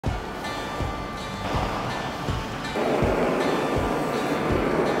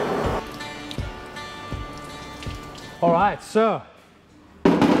All right, so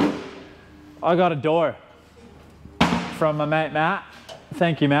I got a door from my mate Matt.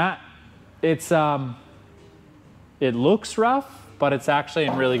 Thank you, Matt. It's it looks rough, but it's actually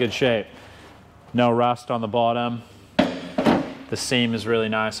in really good shape. No rust on the bottom. The seam is really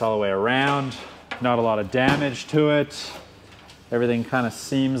nice all the way around. Not a lot of damage to it. Everything kind of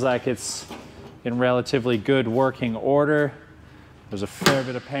seems like it's in relatively good working order. There's a fair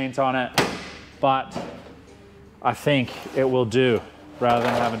bit of paint on it, but I think it will do rather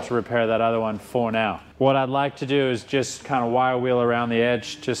than having to repair that other one for now. What I'd like to do is just kind of wire wheel around the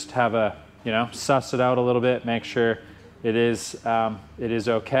edge, just have a, you know, suss it out a little bit, make sure it is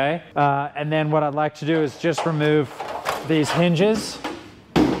okay. And then what I'd like to do is just remove these hinges,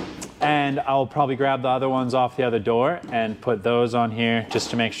 and I'll probably grab the other ones off the other door and put those on here just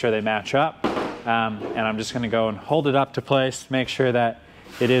to make sure they match up. And I'm just gonna go and hold it up to place, make sure that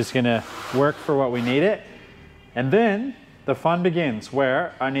it is gonna work for what we need it. And then the fun begins,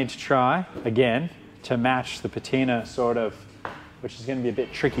 where I need to try, again, to match the patina sort of, which is gonna be a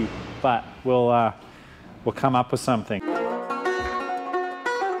bit tricky, but we'll come up with something.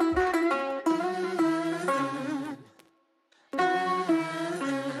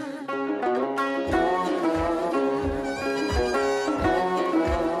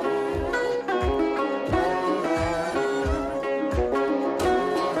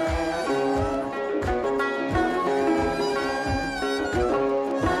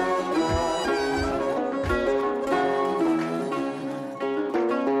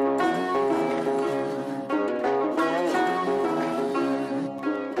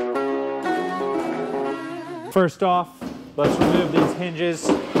 First off, let's remove these hinges.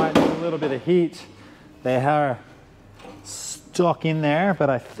 Might need a little bit of heat. They are stuck in there, but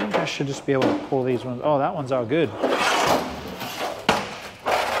I think I should just be able to pull these ones. Oh, that one's all good.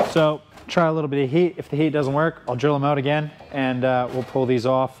 So try a little bit of heat. If the heat doesn't work, I'll drill them out again, and we'll pull these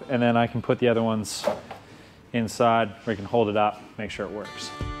off, and then I can put the other ones inside. We can hold it up, make sure it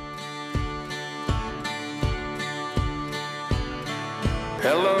works.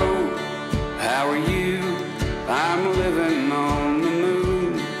 Hello, how are you? I'm living on the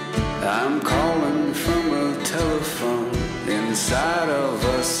moon. I'm calling from a telephone inside of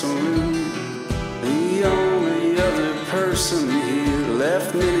a saloon. The only other person here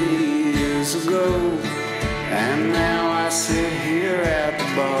left many years ago, and now I sit here at the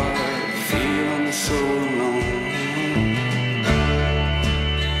bar feeling so alone.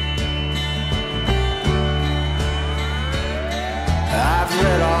 I've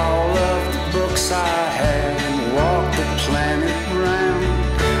read all of the books I had, walk the planet round,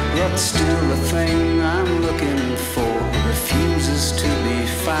 but still the thing I'm looking for refuses to be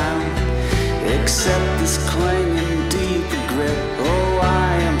found, except this clanging deep regret. Oh,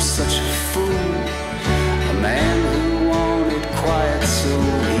 I am such a fool, a man who wanted quiet, so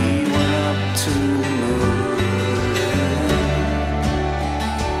he went up to the moon.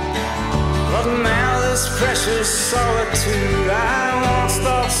 But now this precious solitude I once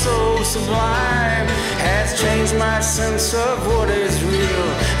thought so sublime has changed my sense of what is real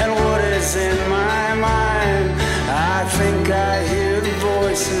and what is in my mind. I think I hear the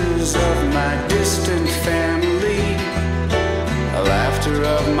voices of my distant family, the laughter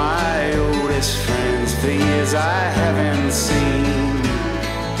of my oldest friends for years I haven't seen.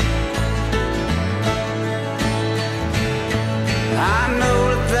 I know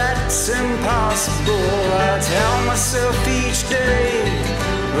that that's impossible, I tell myself each day,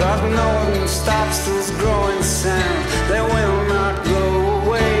 but no one stops those growing sounds, they will not go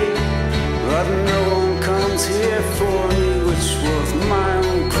away. But no one comes here for me, which was my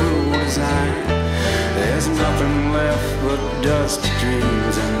own cruel design. There's nothing left but dusty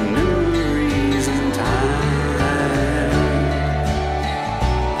dreams and memories and time.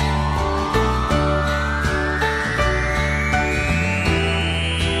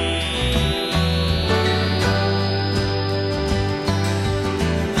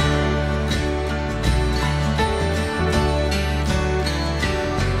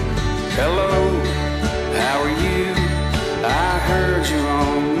 Hello, how are you? I heard you're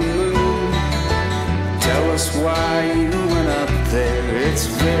on the moon. Tell us why you went up there. It's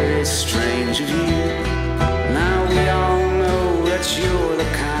very strange of you. Now we all know that you're the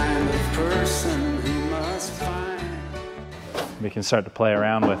kind of person who must find. We can start to play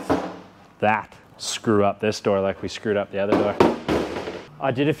around with that. Screw up this door like we screwed up the other door. I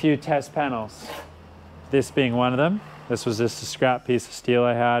did a few test panels, this being one of them. This was just a scrap piece of steel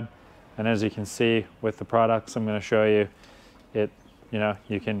I had. And as you can see with the products I'm going to show you,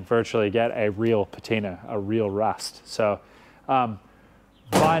 you can virtually get a real patina, a real rust. So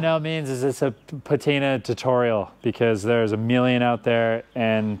by no means is this a patina tutorial, because there's a million out there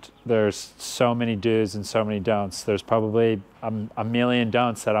and there's so many do's and so many don'ts. There's probably a million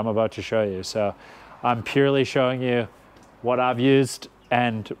don'ts that I'm about to show you. So I'm purely showing you what I've used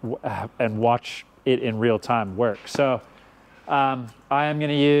and watch it in real time work. So I am going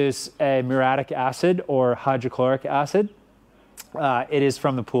to use a muriatic acid or hydrochloric acid. It is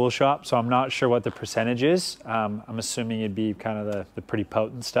from the pool shop, so I'm not sure what the percentage is. I'm assuming it'd be kind of the pretty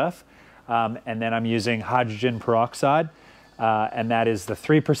potent stuff. And then I'm using hydrogen peroxide, and that is the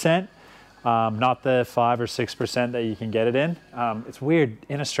 3%, not the 5 or 6% that you can get it in. It's weird,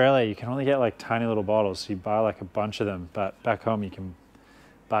 in Australia you can only get like tiny little bottles, so you buy like a bunch of them, but back home you can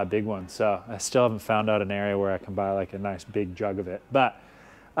buy a big one. So I still haven't found out an area where I can buy like a nice big jug of it. But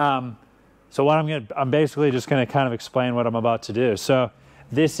so what I'm basically just going to kind of explain what I'm about to do. So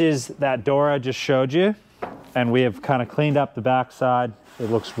this is that door I just showed you, and we have kind of cleaned up the backside. It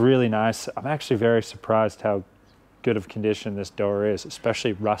looks really nice. I'm actually very surprised how good of condition this door is,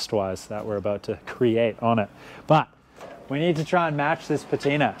 especially rust-wise that we're about to create on it. But we need to try and match this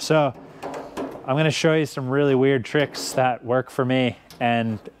patina. So I'm going to show you some really weird tricks that work for me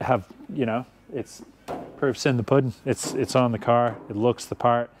and have, you know, it's proofs in the pudding. It's on the car. It looks the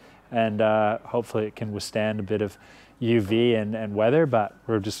part. And hopefully it can withstand a bit of UV and weather, but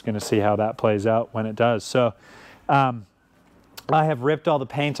we're just going to see how that plays out when it does. So I have ripped all the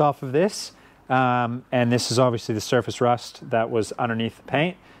paint off of this, and this is obviously the surface rust that was underneath the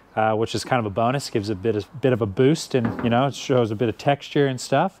paint, which is kind of a bonus, gives a bit of a boost, and you know, it shows a bit of texture and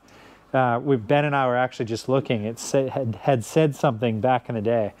stuff. Ben and I were actually just looking. It had said something back in the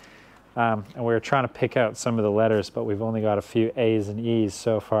day. And we were trying to pick out some of the letters, but we've only got a few A's and E's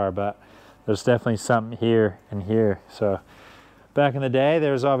so far, but there's definitely something here and here. So back in the day,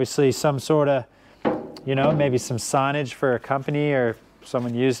 there was obviously some sort of, you know, maybe some signage for a company, or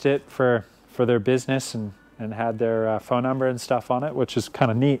someone used it for their business and had their phone number and stuff on it, which is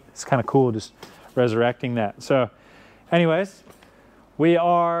kind of neat. It's kind of cool just resurrecting that. So anyways, we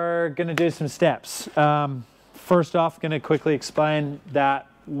are going to do some steps. First off, going to quickly explain that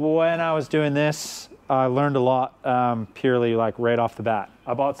when I was doing this, I learned a lot purely like right off the bat.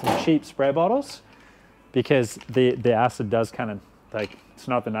 I bought some cheap spray bottles because the acid does kind of like, it's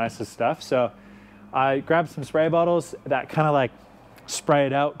not the nicest stuff. So I grabbed some spray bottles that kind of like spray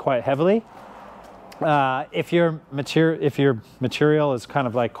it out quite heavily. If your material is kind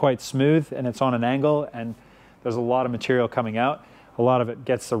of like quite smooth and it's on an angle and there's a lot of material coming out, a lot of it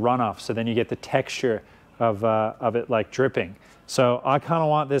gets the runoff. So then you get the texture of it like dripping. So I kind of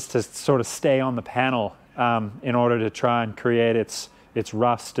want this to sort of stay on the panel in order to try and create its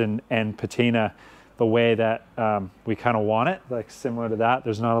rust and patina the way that we kind of want it, like similar to that.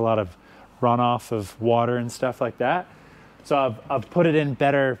 There's not a lot of runoff of water and stuff like that. So I've put it in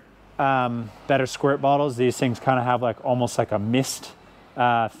better squirt bottles. These things kind of have like almost like a mist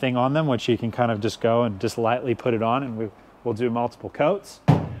thing on them, which you can kind of just go and just lightly put it on, and we'll do multiple coats.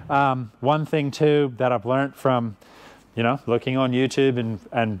 One thing too that I've learned from, you know, looking on YouTube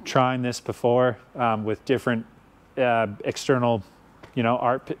and trying this before with different external, you know,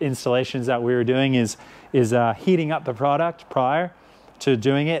 art installations that we were doing is heating up the product prior to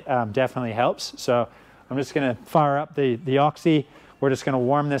doing it definitely helps. So I'm just going to fire up the oxy. We're just going to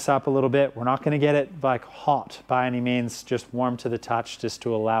warm this up a little bit. We're not going to get it like hot by any means, just warm to the touch, just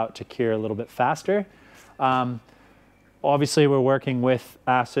to allow it to cure a little bit faster. Obviously we're working with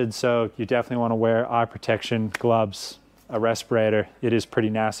acid, so you definitely want to wear eye protection, gloves, a respirator. It is pretty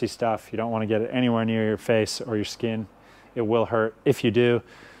nasty stuff. You don't want to get it anywhere near your face or your skin. It will hurt if you do.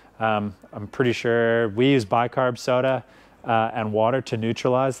 I'm pretty sure we use bicarb soda and water to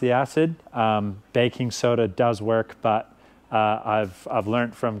neutralize the acid. Baking soda does work, but I've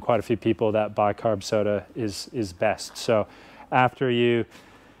learned from quite a few people that bicarb soda is best. So after you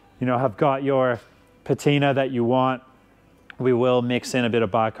know, have got your patina that you want, we will mix in a bit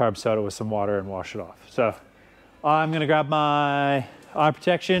of bicarb soda with some water and wash it off. So I'm gonna grab my eye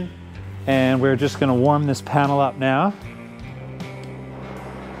protection and we're just gonna warm this panel up now.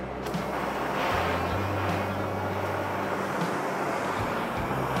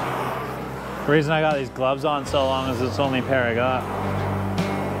 The reason I got these gloves on so long is it's the only pair I got.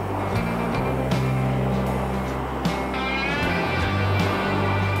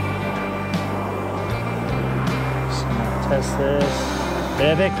 Just gonna test this.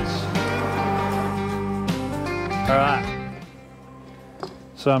 Perfect. All right.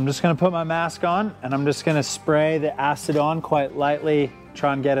 So I'm just gonna put my mask on and I'm just gonna spray the acid on quite lightly,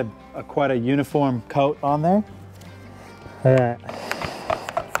 try and get quite a uniform coat on there. All right.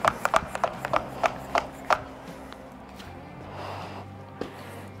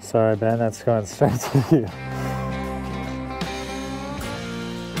 sorry, Ben, that's going straight to you.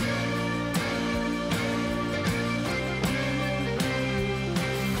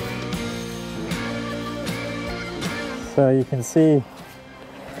 So you can see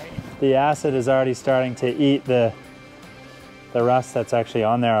the acid is already starting to eat the rust that's actually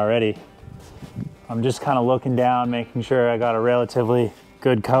on there already. I'm just kind of looking down, making sure I got a relatively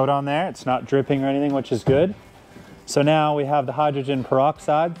good coat on there. It's not dripping or anything, which is good. So now we have the hydrogen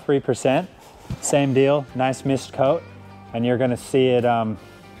peroxide, 3%. Same deal, nice mist coat. And you're gonna see it,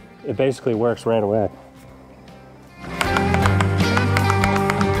 it basically works right away.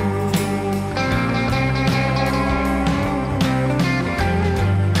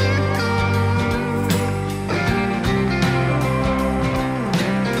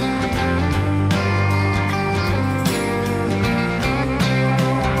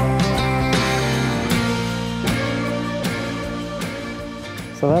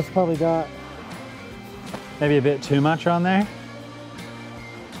 So that's probably got maybe a bit too much on there,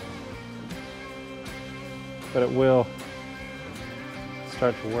 but it will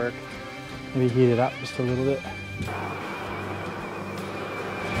start to work. Maybe heat it up just a little bit.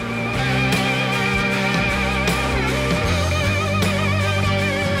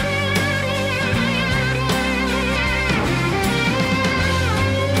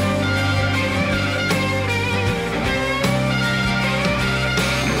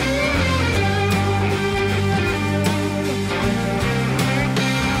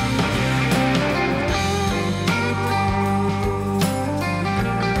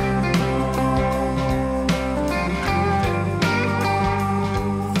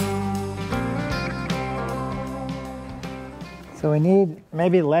 So we need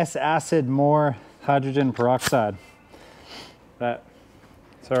maybe less acid, more hydrogen peroxide. But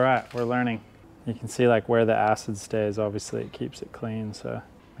it's all right, we're learning. You can see like where the acid stays, obviously it keeps it clean. So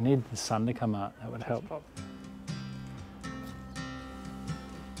we need the sun to come out, that would help.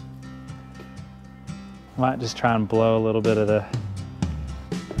 Might just try and blow a little bit of the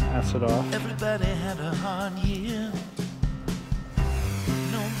acid off. Everybody had a hard year.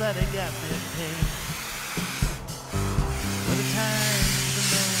 Nobody got their pay. For the time the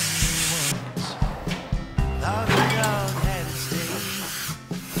lonely ones thought the dog had its day.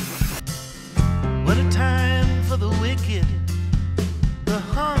 What a time for the wicked, the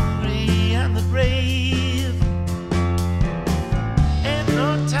hungry and the brave. Ain't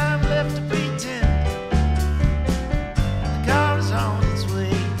no time left to pretend. The car is on its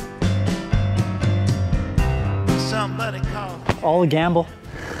way. Somebody called. All a gamble.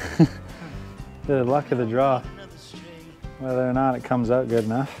 The luck of the draw. Whether or not it comes out good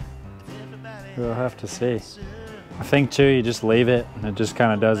enough, we'll have to see. I think too, you just leave it and it just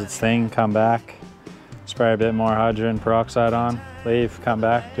kind of does its thing, come back, spray a bit more hydrogen peroxide on, leave, come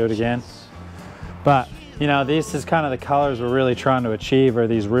back, do it again. But, you know, this is kind of the colors we're really trying to achieve, are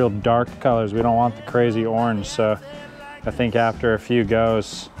these real dark colors. We don't want the crazy orange, so I think after a few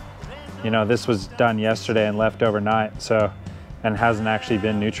goes, you know, this was done yesterday and left overnight, so, and hasn't actually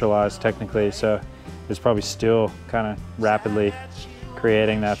been neutralized technically, so it's probably still kind of rapidly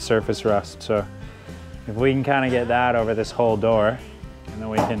creating that surface rust. So if we can kind of get that over this whole door, and then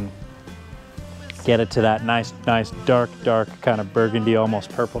we can get it to that nice dark kind of burgundy, almost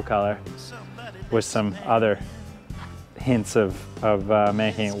purple color with some other hints of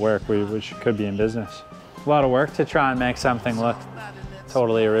making it work, we could be in business. A lot of work to try and make something look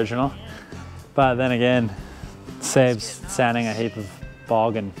totally original, but then again, it saves sanding a heap of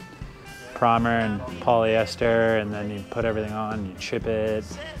bog and primer and polyester, and then you put everything on, you chip it,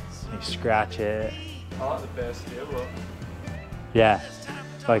 you scratch it. I like the best here, look. Yeah,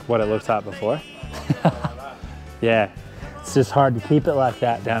 like what it looked like before. Yeah, it's just hard to keep it like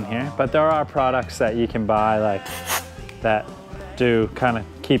that down here, but there are products that you can buy like that do kind of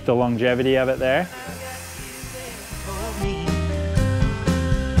keep the longevity of it there.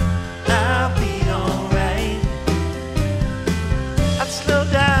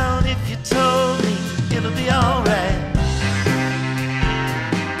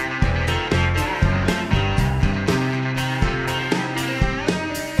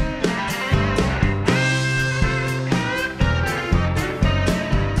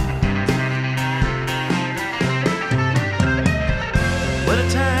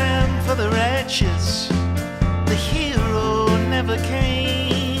 The hero never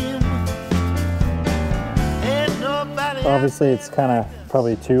came. Obviously it's kind of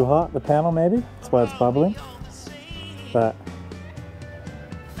probably too hot, the panel maybe, that's why it's bubbling, but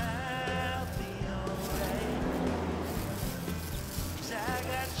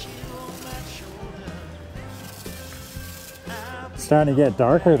It's starting to get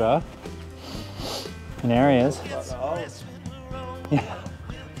darker though, in areas. Yeah.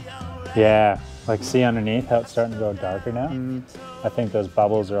 Yeah, like see underneath how it's starting to go darker now? I think those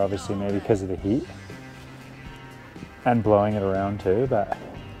bubbles are obviously maybe because of the heat and blowing it around too, but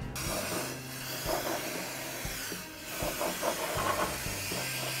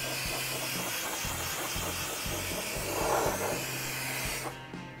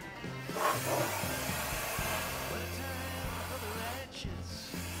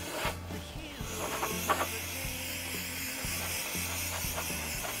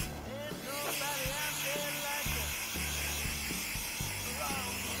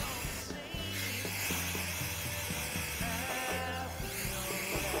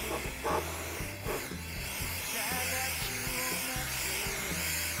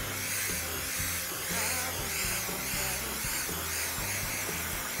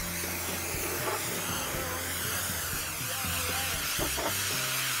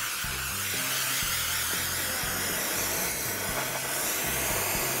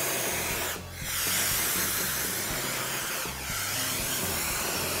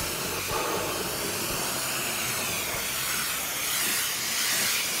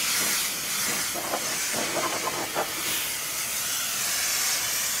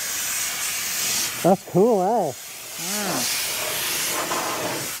that's cool, eh?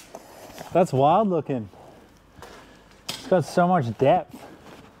 That's wild looking. It's got so much depth.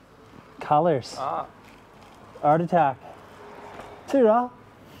 Colors. Art attack.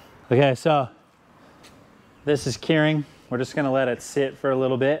 Okay, so this is curing. We're just gonna let it sit for a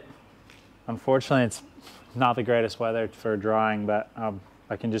little bit. Unfortunately, it's not the greatest weather for drying, but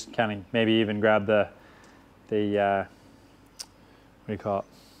I can just kind of maybe even grab the what do you call it?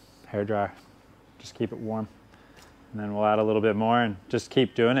 Hair dryer. Just keep it warm. And then we'll add a little bit more and just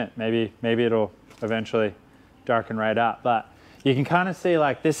keep doing it. Maybe it'll eventually darken right up. But you can kind of see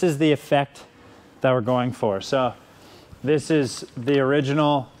like this is the effect that we're going for. So this is the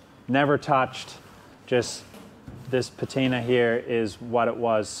original, never touched, just this patina here is what it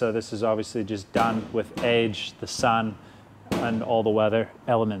was. So this is obviously just done with age, the sun, and all the weather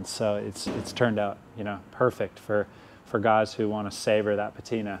elements. So it's turned out, you know, perfect for guys who want to savor that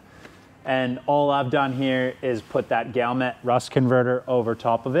patina. And all I've done here is put that Galmet rust converter over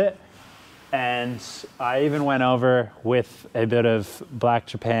top of it. And I even went over with a bit of Black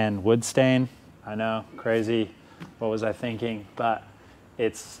Japan wood stain. I know, crazy, what was I thinking? But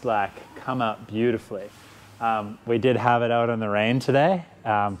it's like come out beautifully. We did have it out in the rain today.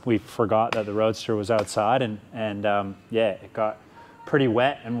 We forgot that the Roadster was outside and yeah, it got pretty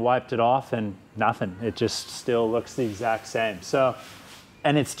wet and wiped it off and nothing. It just still looks the exact same. So,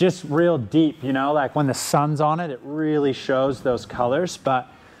 and it's just real deep, you know, like when the sun's on it, it really shows those colors. But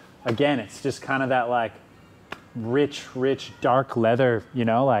again, it's just kind of that like rich, dark leather, you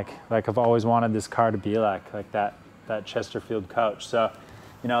know, like I've always wanted this car to be like that Chesterfield coach. So,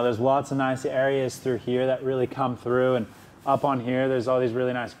 you know, there's lots of nice areas through here that really come through, and up on here, there's all these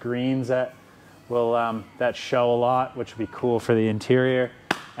really nice greens that will, that show a lot, which would be cool for the interior.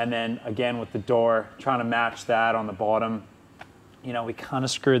 And then again, with the door, trying to match that on the bottom, you know, we kind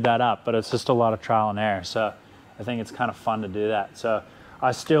of screwed that up, but it's just a lot of trial and error. So I think it's kind of fun to do that. So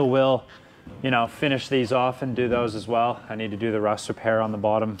I still will, you know, finish these off and do those as well. I need to do the rust repair on the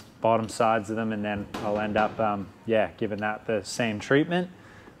bottom sides of them, and then I'll end up, yeah, giving that the same treatment.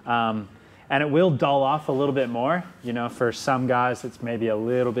 And it will dull off a little bit more. You know, for some guys, it's maybe a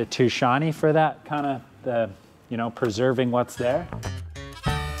little bit too shiny for that kind of, you know, preserving what's there.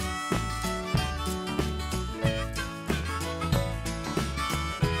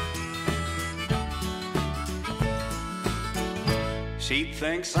 She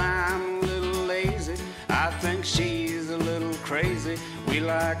thinks I'm a little lazy, I think she's a little crazy. We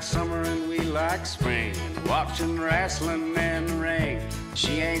like summer and we like spring, watching wrestling in the ring.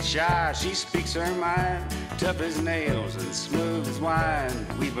 She ain't shy, she speaks her mind, tough as nails and smooth as wine.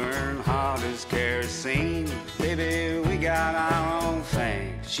 We burn hot as kerosene, baby, we got our own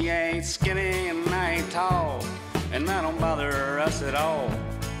thing. She ain't skinny and I ain't tall, and that don't bother us at all.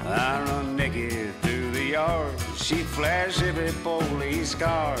 I run naked through the yard, she flash every police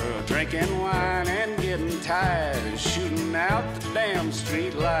car, drinking wine and getting tired, and shooting out the damn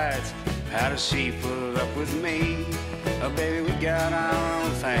street lights. How does she put up with me? Oh, baby, we got our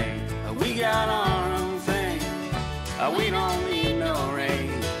own thing. We got our own thing. We don't need no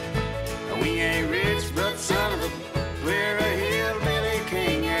rain. We ain't rich, but son of a, we're a hillbilly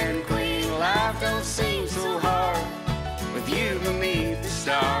king and queen. Life don't seem so hard with you beneath the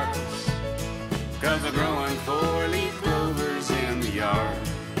stars, 'cause we're growing 4-leaf clovers in the yard.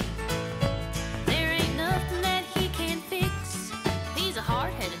 There ain't nothing that he can't fix.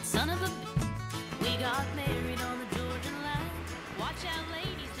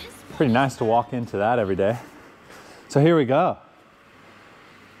 Pretty nice to walk into that every day. So here we go.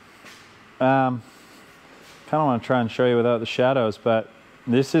 Kind of want to try and show you without the shadows, but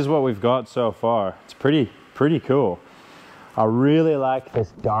this is what we've got so far. It's pretty cool. I really like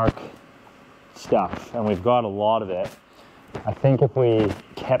this dark stuff, and we've got a lot of it. I think if we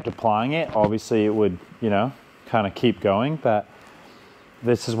kept applying it, obviously it would, you know, kind of keep going, but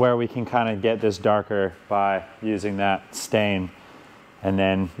this is where we can kind of get this darker by using that stain. And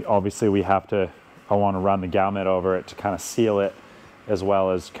then obviously I want to run the Galmet over it to kind of seal it, as well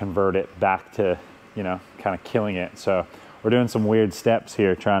as convert it back to, you know, kind of killing it. So we're doing some weird steps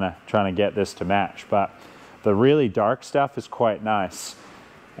here trying to get this to match, but the really dark stuff is quite nice.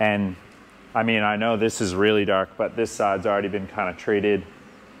 And I mean, I know this is really dark, but this side's already been kind of treated.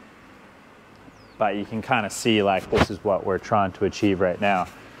 But you can kind of see, like, this is what we're trying to achieve right now.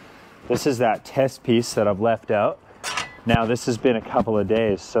 This is that test piece that I've left out. Now this has been a couple of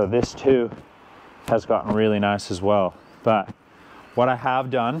days, so this too has gotten really nice as well. But what I have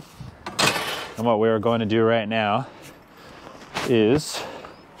done, and what we're going to do right now, is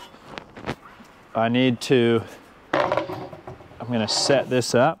I'm gonna set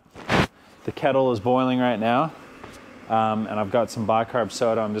this up. The kettle is boiling right now, and I've got some bicarb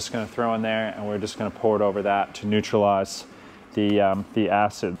soda I'm just gonna throw in there, and we're just gonna pour it over that to neutralize the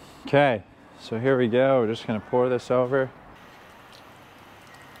acid. Okay, so here we go. We're just gonna pour this over.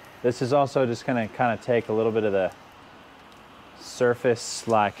 This is also just gonna kind of take a little bit of the surface,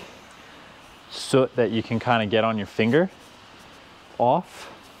 like, soot that you can kind of get on your finger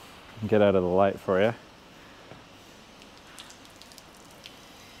off. Get out of the light for you.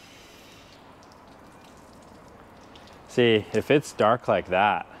 See, if it's dark like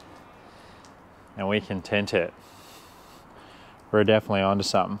that and we can tint it, we're definitely onto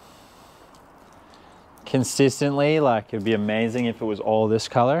something. Consistently, like, it'd be amazing if it was all this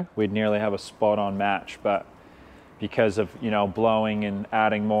color. We'd nearly have a spot on match, but because of, you know, blowing and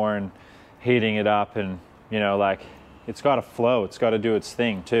adding more and heating it up, and, you know, like, it's got to flow, it's got to do its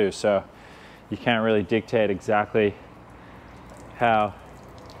thing too, so you can't really dictate exactly how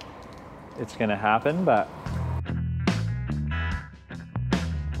it's going to happen, but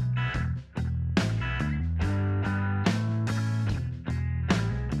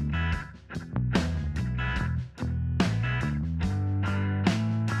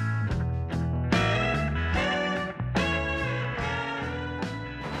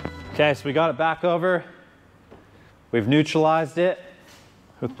okay, so we got it back over. We've neutralized it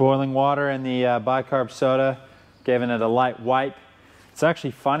with boiling water and the bicarb soda, giving it a light wipe. It's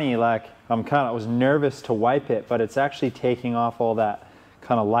actually funny, like, I was nervous to wipe it, but it's actually taking off all that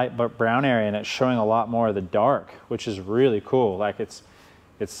kind of light brown area, and it's showing a lot more of the dark, which is really cool. Like, it's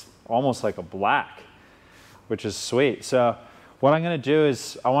almost like a black, which is sweet. So what I'm gonna do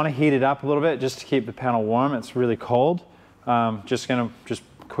is I wanna heat it up a little bit just to keep the panel warm. It's really cold. Just gonna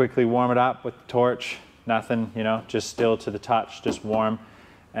quickly warm it up with the torch. Nothing, you know, just still to the touch, just warm,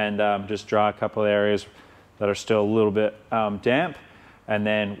 and just draw a couple of areas that are still a little bit damp, and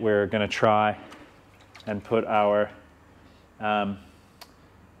then we're gonna try and put our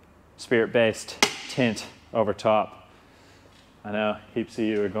spirit-based tint over top. I know heaps of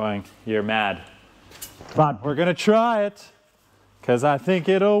you are going, you're mad, but we're gonna try it because I think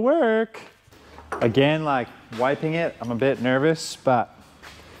it'll work. Again, like, wiping it, I'm a bit nervous, but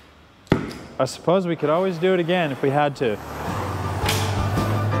I suppose we could always do it again if we had to.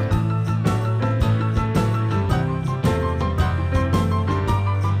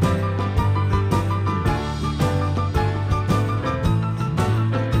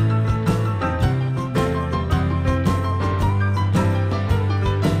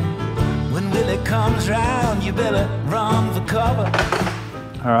 When Willie comes round, you better run for cover.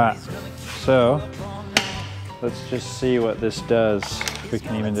 All right, so let's just see what this does. We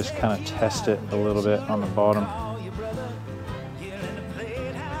can even just kind of test it a little bit on the bottom.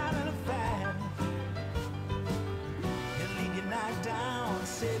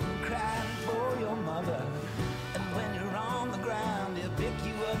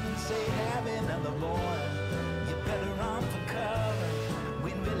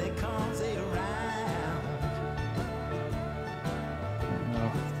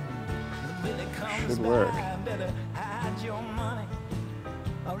 Should work. I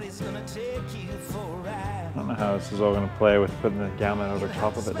don't know how this is all going to play with putting the Galmet over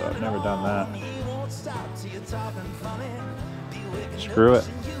top of it, though. I've never done that. Screw it.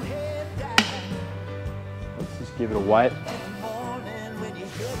 Let's just give it a wipe.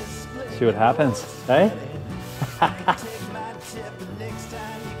 See what happens, hey?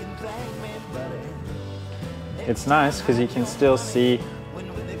 It's nice because you can still see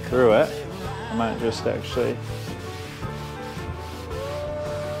through it. I might just actually.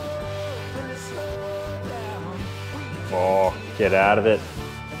 Oh, get out of it.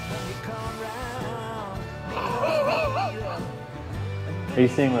 Are you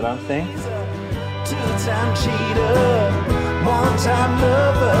seeing what I'm seeing? Two-time cheater, one-time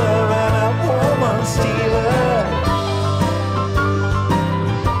lover, and a woman stealer.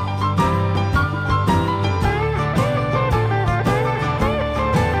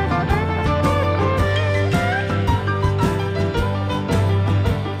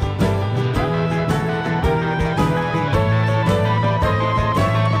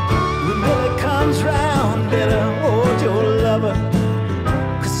 When Billy comes round, better hold your lover.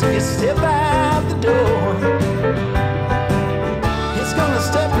 You step out the door, he's gonna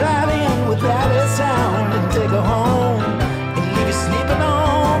step right in without a sound and take her home and leave you sleeping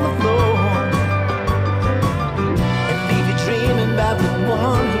on the floor and leave you dreaming about the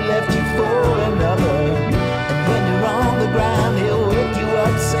one who left you for another. And when you're on the ground, he'll wake you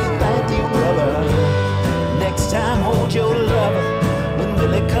up, say thank you, brother. Next time, hold your lover when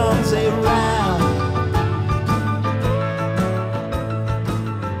Billy comes around.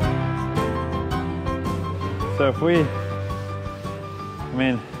 So if we, I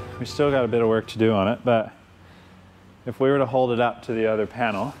mean, we still got a bit of work to do on it, but if we were to hold it up to the other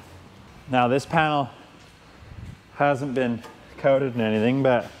panel, now this panel hasn't been coated in anything,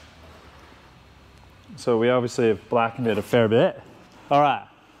 but, so we obviously have blackened it a fair bit. All right,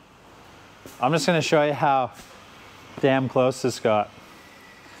 I'm just gonna show you how damn close this got.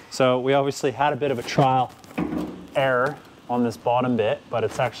 So we obviously had a bit of a trial error on this bottom bit, but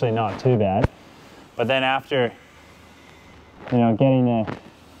it's actually not too bad. But then after, you know, getting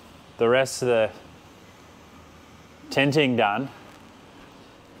the rest of the tinting done,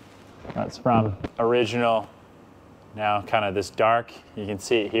 that's from original, now kind of this dark, you can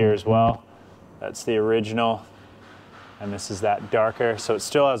see it here as well. That's the original, and this is that darker. So it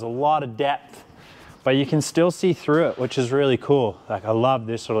still has a lot of depth, but you can still see through it, which is really cool. Like I love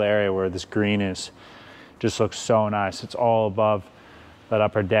this little area where this green is. Just looks so nice. It's all above that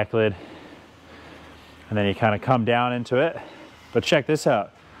upper deck lid. And then you kind of come down into it. But check this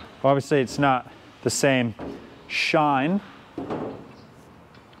out. Obviously it's not the same shine,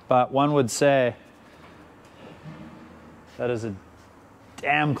 but one would say that is a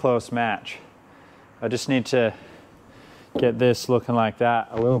damn close match. I just need to get this looking like that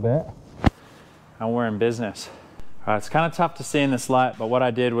a little bit, and we're in business. All right, it's kind of tough to see in this light, but what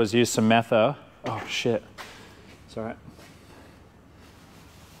I did was use some metho. Oh shit, it's all right.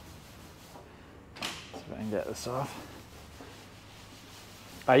 I can get this off.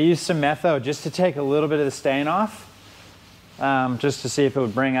 I used some metho just to take a little bit of the stain off, just to see if it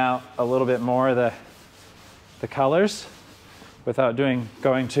would bring out a little bit more of the colors without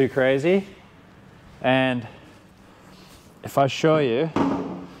going too crazy. And if I show you,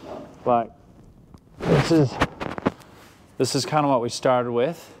 like, this is kind of what we started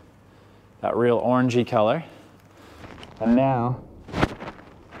with, that real orangey color, and now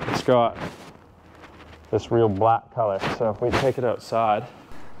it's got this real black color. So if we take it outside,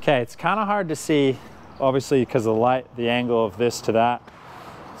 okay, it's kind of hard to see, obviously because of the light, the angle of this to that.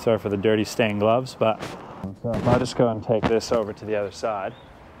 Sorry for the dirty stained gloves, but so if I just go and take this over to the other side.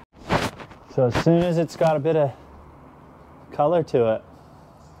 So as soon as it's got a bit of color to it,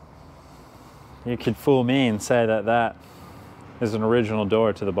 you could fool me and say that that is an original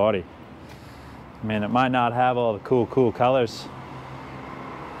door to the body. I mean, it might not have all the cool colors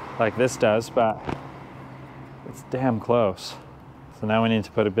like this does, but it's damn close. So now we need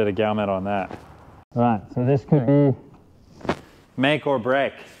to put a bit of Galmet on that. All right, so this could be make or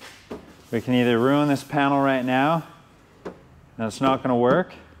break. We can either ruin this panel right now and it's not gonna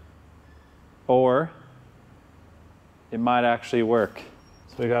work, or it might actually work.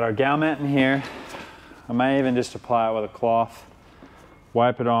 So we got our Galmet in here. I might even just apply it with a cloth,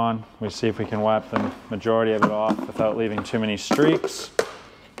 wipe it on. We see if we can wipe the majority of it off without leaving too many streaks.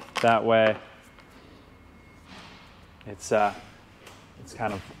 That way, it's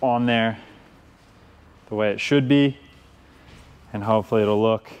kind of on there the way it should be, and hopefully it'll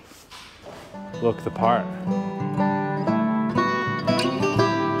look the part.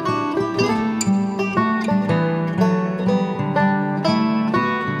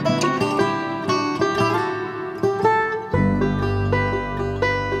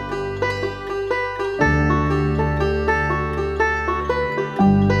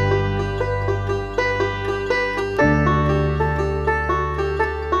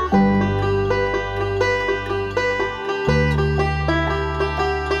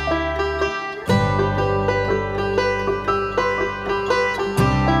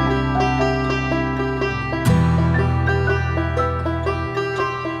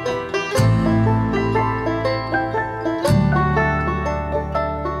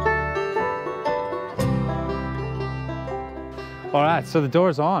 right, so the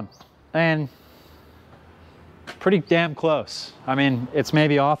door's on and pretty damn close. I mean, it's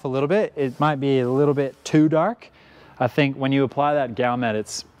maybe off a little bit. It might be a little bit too dark. I think when you apply that Galmet,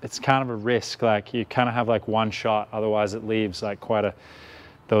 it's kind of a risk. Like you kind of have like one shot, otherwise it leaves like quite a,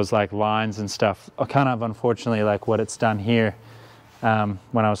 those like lines and stuff. Kind of unfortunately like what it's done here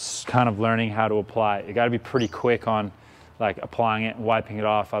when I was kind of learning how to apply it. You got to be pretty quick on like applying it and wiping it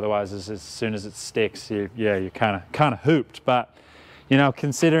off. Otherwise, as soon as it sticks, you're kind of hooped. But you know,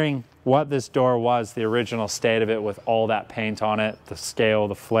 considering what this door was, the original state of it with all that paint on it, the scale,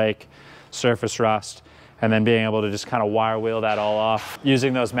 the flake, surface rust, and then being able to just kind of wire wheel that all off,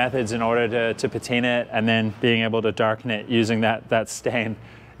 using those methods in order to patina it, and then being able to darken it using that stain,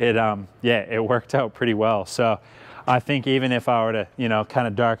 it worked out pretty well. So I think even if I were to, you know, kind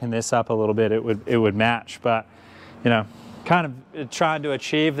of darken this up a little bit, it would match. But you know, kind of trying to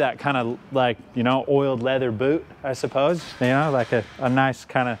achieve that kind of like, you know, oiled leather boot, I suppose, you know, like a nice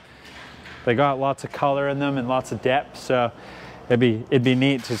kind of, they got lots of color in them and lots of depth, so it'd be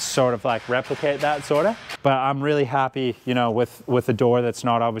neat to sort of like replicate that sort of. But I'm really happy, you know, with a door that's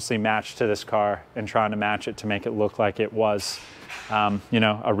not obviously matched to this car, and trying to match it to make it look like it was, you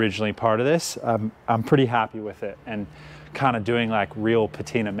know, originally part of this. I'm pretty happy with it, and kind of doing like real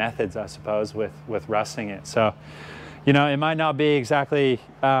patina methods, I suppose, with rusting it. So, you know, it might not be exactly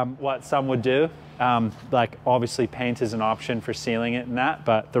what some would do. Like obviously paint is an option for sealing it and that,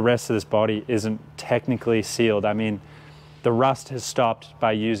 but the rest of this body isn't technically sealed. I mean, the rust has stopped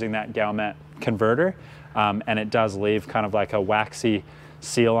by using that Galmet converter, and it does leave kind of like a waxy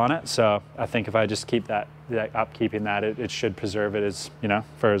seal on it. So I think if I just keep that upkeeping that, it should preserve it as, you know,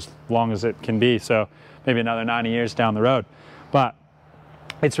 for as long as it can be. So maybe another 90 years down the road. But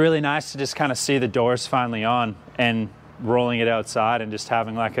it's really nice to just kind of see the doors finally on and rolling it outside and just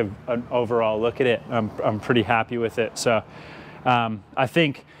having like an overall look at it. I'm pretty happy with it. So I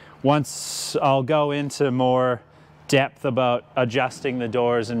think once I'll go into more depth about adjusting the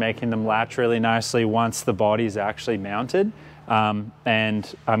doors and making them latch really nicely once the body's actually mounted.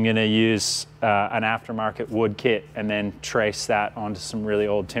 And I'm gonna use an aftermarket wood kit and then trace that onto some really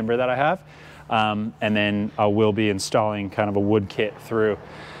old timber that I have. And then I will be installing kind of a wood kit through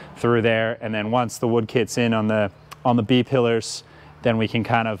there. And then once the wood kit's in on the B pillars, then we can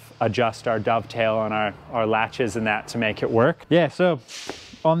kind of adjust our dovetail on our latches and that to make it work. Yeah, so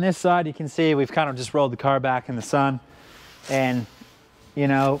on this side, you can see we've kind of just rolled the car back in the sun, and you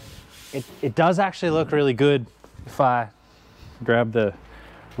know, it does actually look really good. If I grab the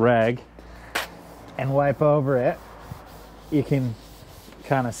rag and wipe over it, you can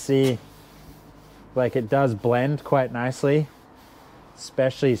kind of see like it does blend quite nicely,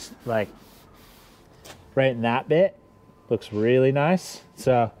 especially like right in that bit. Looks really nice.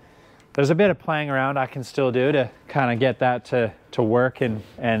 So there's a bit of playing around I can still do to kind of get that to work and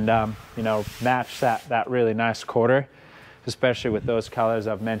you know, match that really nice quarter, especially with those colors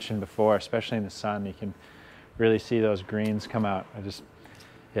I've mentioned before. Especially in the sun, you can really see those greens come out.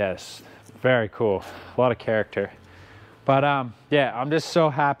 Yes, very cool, a lot of character. But yeah, I'm just so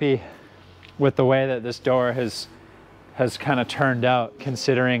happy with the way that this door has kind of turned out,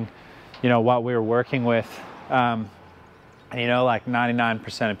 considering, you know, what we were working with. You know, like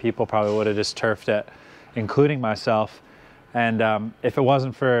 99% of people probably would have just turfed it, including myself. And if it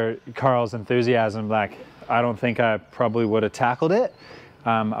wasn't for Carl's enthusiasm, like, I don't think I probably would have tackled it.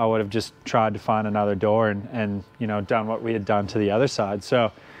 I would have just tried to find another door and you know, done what we had done to the other side.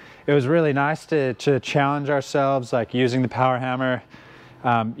 So it was really nice to challenge ourselves, like using the power hammer,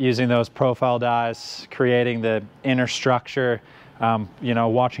 using those profile dies, creating the inner structure, you know,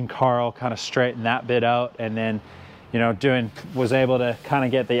 watching Carl kind of straighten that bit out, and then, you know, was able to kind of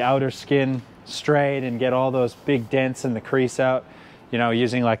get the outer skin straight and get all those big dents in the crease out, you know,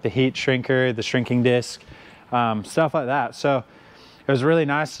 using like the heat shrinker, the shrinking disc, stuff like that. So it was really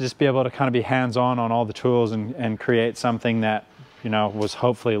nice to just be able to kind of be hands-on on all the tools and create something that, you know, was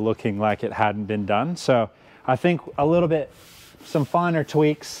hopefully looking like it hadn't been done. So I think a little bit, some finer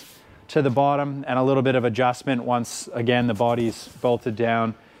tweaks to the bottom and a little bit of adjustment once again the body's bolted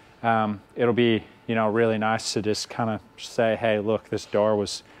down. It'll be, you know, really nice to just kind of say, hey, look, this door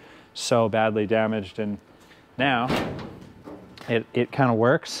was so badly damaged, and now it kind of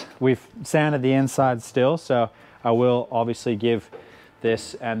works. We've sanded the inside still, so I will obviously give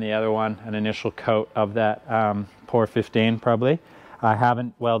this and the other one an initial coat of that Pour 15 probably. I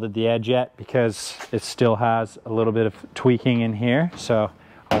haven't welded the edge yet because it still has a little bit of tweaking in here, so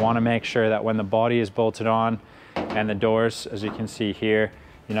I want to make sure that when the body is bolted on and the doors, as you can see here,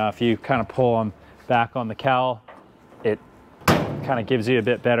 you know, if you kind of pull them back on the cowl, it kind of gives you a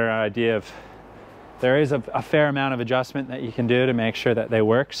bit better idea of there is a fair amount of adjustment that you can do to make sure that they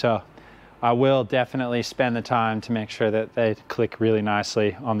work. So I will definitely spend the time to make sure that they click really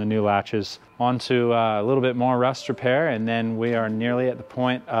nicely on the new latches. On to a little bit more rust repair, and then we are nearly at the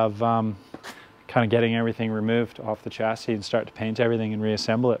point of kind of getting everything removed off the chassis and start to paint everything and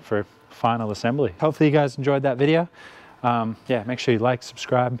reassemble it for final assembly. Hopefully you guys enjoyed that video. Yeah, make sure you like,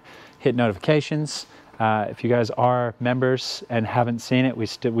 subscribe, hit notifications. If you guys are members and haven't seen it,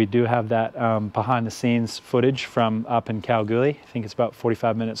 we do have that behind the scenes footage from up in Kalgoorlie. I think it's about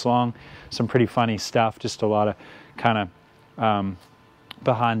 45 minutes long. Some pretty funny stuff, just a lot of kind of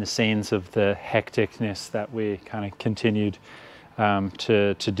behind the scenes of the hecticness that we kind of continued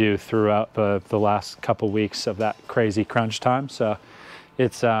to do throughout the last couple weeks of that crazy crunch time. So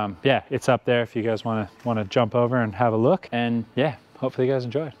it's yeah, it's up there if you guys want to jump over and have a look. And yeah, hopefully you guys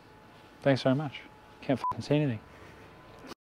enjoyed. Thanks very much. Can't fucking see anything.